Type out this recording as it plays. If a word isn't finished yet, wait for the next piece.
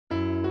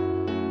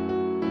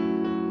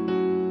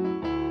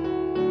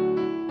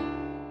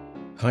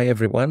Hi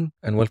everyone,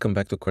 and welcome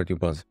back to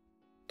CardioBuzz.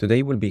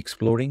 Today we'll be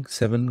exploring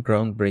 7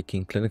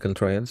 groundbreaking clinical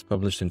trials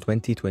published in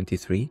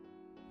 2023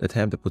 that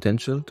have the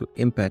potential to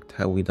impact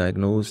how we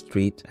diagnose,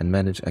 treat, and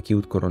manage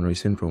acute coronary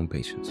syndrome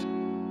patients.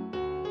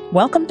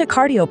 Welcome to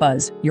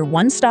CardioBuzz, your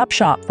one-stop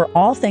shop for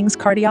all things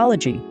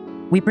cardiology.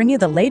 We bring you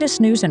the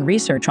latest news and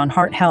research on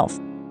heart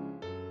health.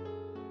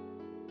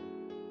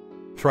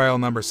 Trial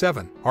number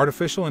 7,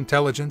 Artificial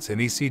Intelligence and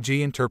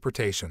ECG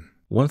Interpretation.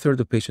 1/3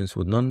 of patients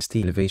with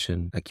non-ST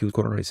elevation acute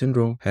coronary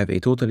syndrome have a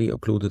totally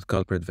occluded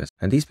culprit vessel.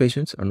 And these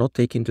patients are not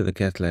taken to the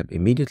cath lab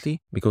immediately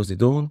because they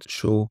don't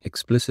show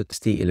explicit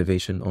ST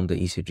elevation on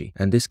the ECG.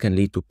 And this can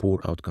lead to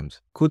poor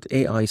outcomes. Could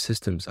AI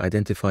systems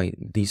identify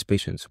these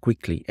patients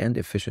quickly and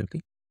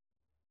efficiently?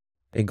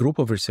 A group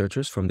of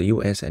researchers from the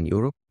US and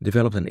Europe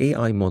developed an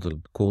AI model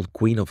called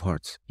Queen of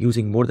Hearts,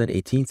 using more than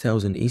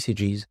 18,000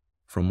 ECGs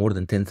from more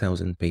than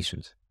 10,000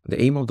 patients.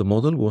 The aim of the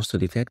model was to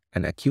detect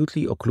an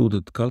acutely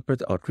occluded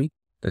culprit artery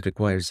that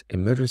requires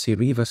emergency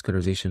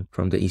revascularization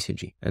from the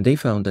ECG. And they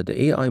found that the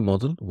AI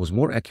model was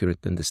more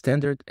accurate than the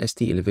standard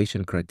ST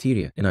elevation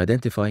criteria in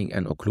identifying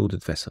an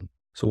occluded vessel.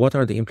 So what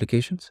are the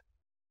implications?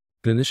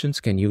 Clinicians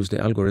can use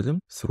the algorithm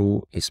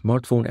through a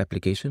smartphone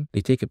application.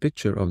 They take a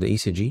picture of the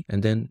ECG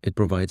and then it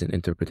provides an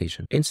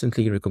interpretation,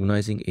 instantly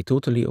recognizing a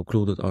totally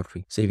occluded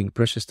artery, saving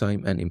precious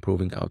time and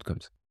improving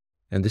outcomes.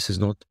 And this is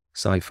not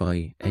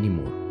sci-fi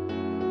anymore.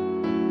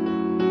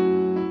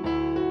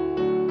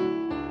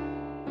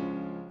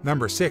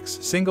 Number 6,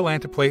 single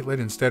antiplatelet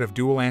instead of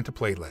dual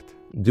antiplatelet.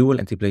 Dual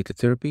antiplatelet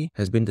therapy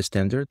has been the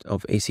standard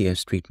of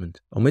ACS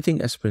treatment.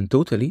 Omitting aspirin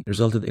totally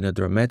resulted in a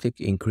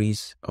dramatic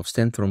increase of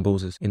stent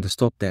thrombosis in the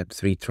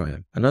STOP-TAP3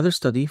 trial. Another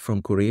study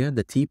from Korea,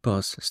 the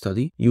TPAS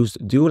study, used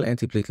dual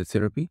antiplatelet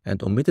therapy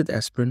and omitted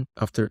aspirin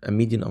after a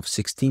median of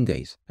 16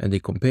 days. And they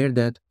compared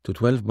that to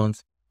 12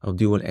 months of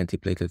dual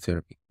antiplatelet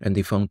therapy. And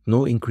they found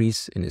no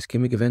increase in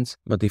ischemic events,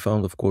 but they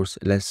found, of course,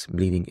 less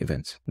bleeding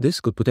events. This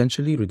could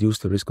potentially reduce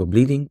the risk of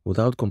bleeding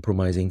without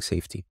compromising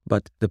safety.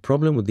 But the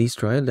problem with these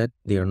trials is that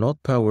they are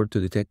not powered to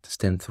detect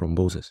stent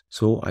thrombosis.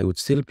 So I would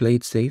still play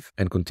it safe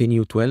and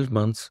continue 12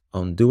 months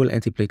on dual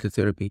antiplatelet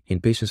therapy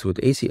in patients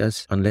with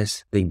ACS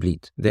unless they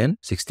bleed. Then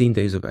 16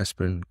 days of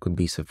aspirin could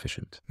be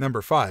sufficient.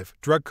 Number 5,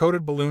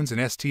 drug-coated balloons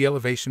and ST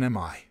elevation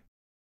MI.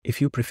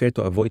 If you prefer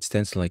to avoid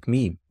stents like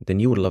me,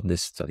 then you will love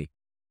this study.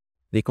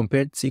 They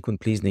compared Sequent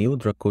Please Neo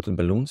drug-coated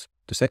balloons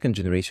to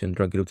second-generation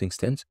drug-eluting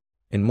stents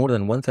in more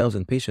than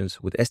 1,000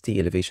 patients with ST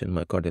elevation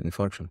myocardial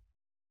infarction.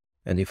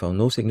 And they found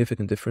no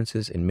significant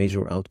differences in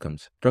major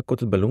outcomes.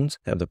 Drug-coated balloons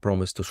have the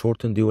promise to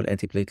shorten dual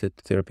antiplatelet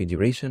therapy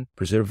duration,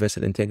 preserve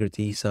vessel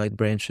integrity, side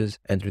branches,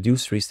 and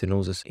reduce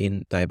restenosis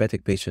in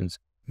diabetic patients.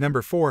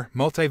 Number 4,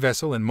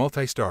 multivessel and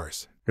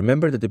multi-stars.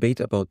 Remember the debate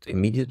about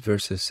immediate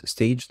versus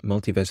staged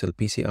multivessel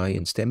PCI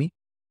in STEMI?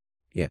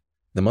 Yeah,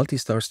 the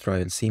multi-stars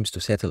trial seems to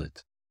settle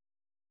it.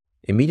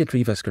 Immediate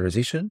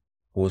revascularization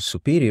was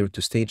superior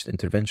to staged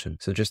intervention,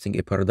 suggesting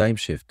a paradigm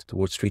shift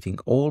towards treating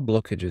all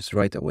blockages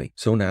right away.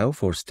 So now,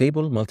 for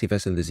stable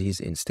multivessel disease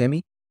in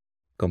STEMI,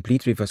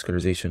 complete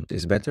revascularization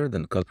is better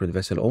than culprit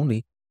vessel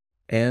only,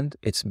 and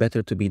it's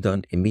better to be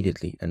done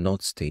immediately and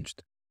not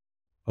staged.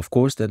 Of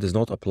course, that does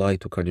not apply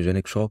to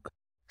cardiogenic shock,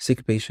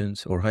 sick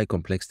patients, or high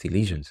complexity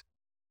lesions.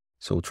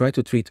 So try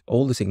to treat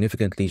all the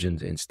significant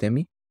lesions in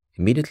STEMI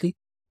immediately,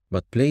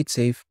 but play it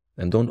safe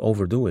and don't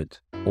overdo it,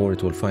 or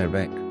it will fire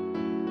back.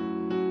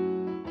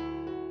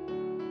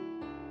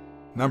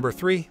 Number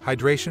 3,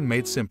 hydration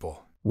made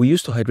simple. We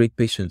used to hydrate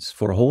patients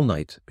for a whole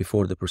night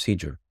before the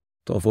procedure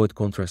to avoid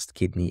contrast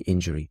kidney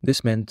injury.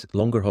 This meant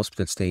longer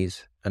hospital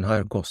stays and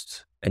higher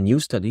costs. A new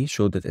study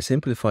showed that a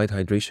simplified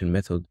hydration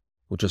method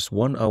with just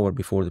 1 hour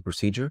before the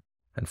procedure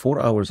and 4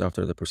 hours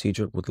after the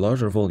procedure with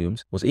larger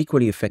volumes was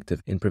equally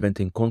effective in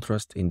preventing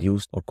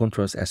contrast-induced or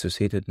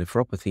contrast-associated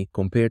nephropathy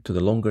compared to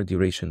the longer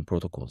duration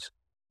protocols.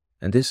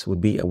 And this would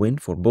be a win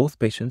for both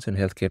patients and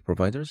healthcare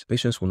providers.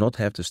 Patients will not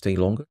have to stay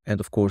longer, and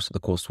of course, the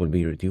cost will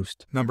be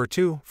reduced. Number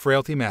 2,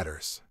 Frailty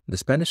Matters. The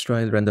Spanish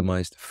trial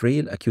randomized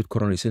frail acute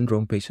coronary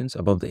syndrome patients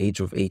above the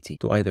age of 80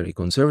 to either a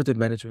conservative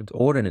management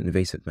or an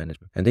invasive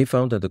management. And they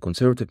found that the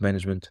conservative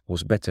management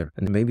was better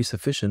and may be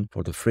sufficient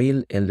for the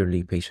frail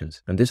elderly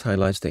patients. And this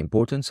highlights the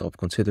importance of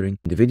considering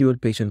individual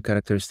patient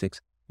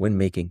characteristics when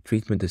making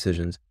treatment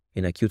decisions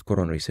in acute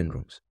coronary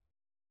syndromes.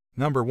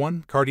 Number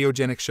 1,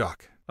 Cardiogenic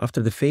Shock.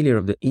 After the failure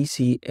of the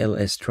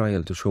ECLS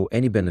trial to show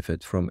any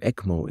benefit from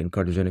ECMO in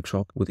cardiogenic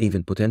shock with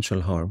even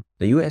potential harm,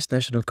 the US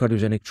National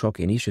Cardiogenic Shock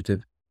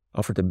Initiative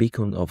offered a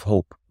beacon of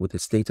hope with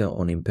its data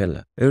on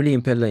Impella. Early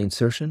Impella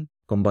insertion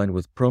combined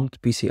with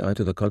prompt PCI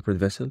to the culprit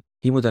vessel,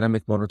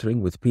 hemodynamic monitoring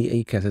with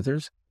PA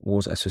catheters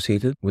was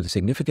associated with a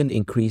significant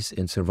increase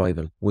in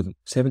survival, with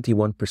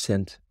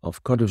 71%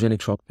 of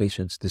cardiogenic shock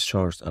patients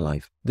discharged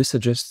alive. This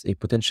suggests a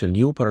potential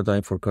new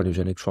paradigm for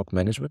cardiogenic shock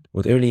management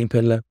with early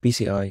Impella,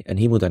 PCI, and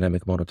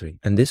hemodynamic monitoring.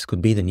 And this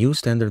could be the new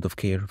standard of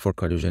care for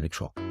cardiogenic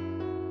shock.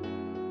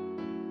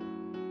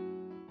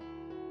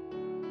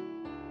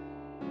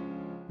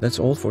 That's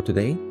all for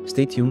today.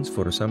 Stay tuned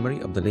for a summary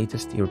of the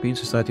latest European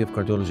Society of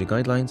Cardiology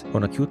guidelines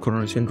on acute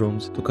coronary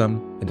syndromes to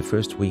come in the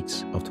first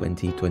weeks of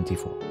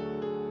 2024.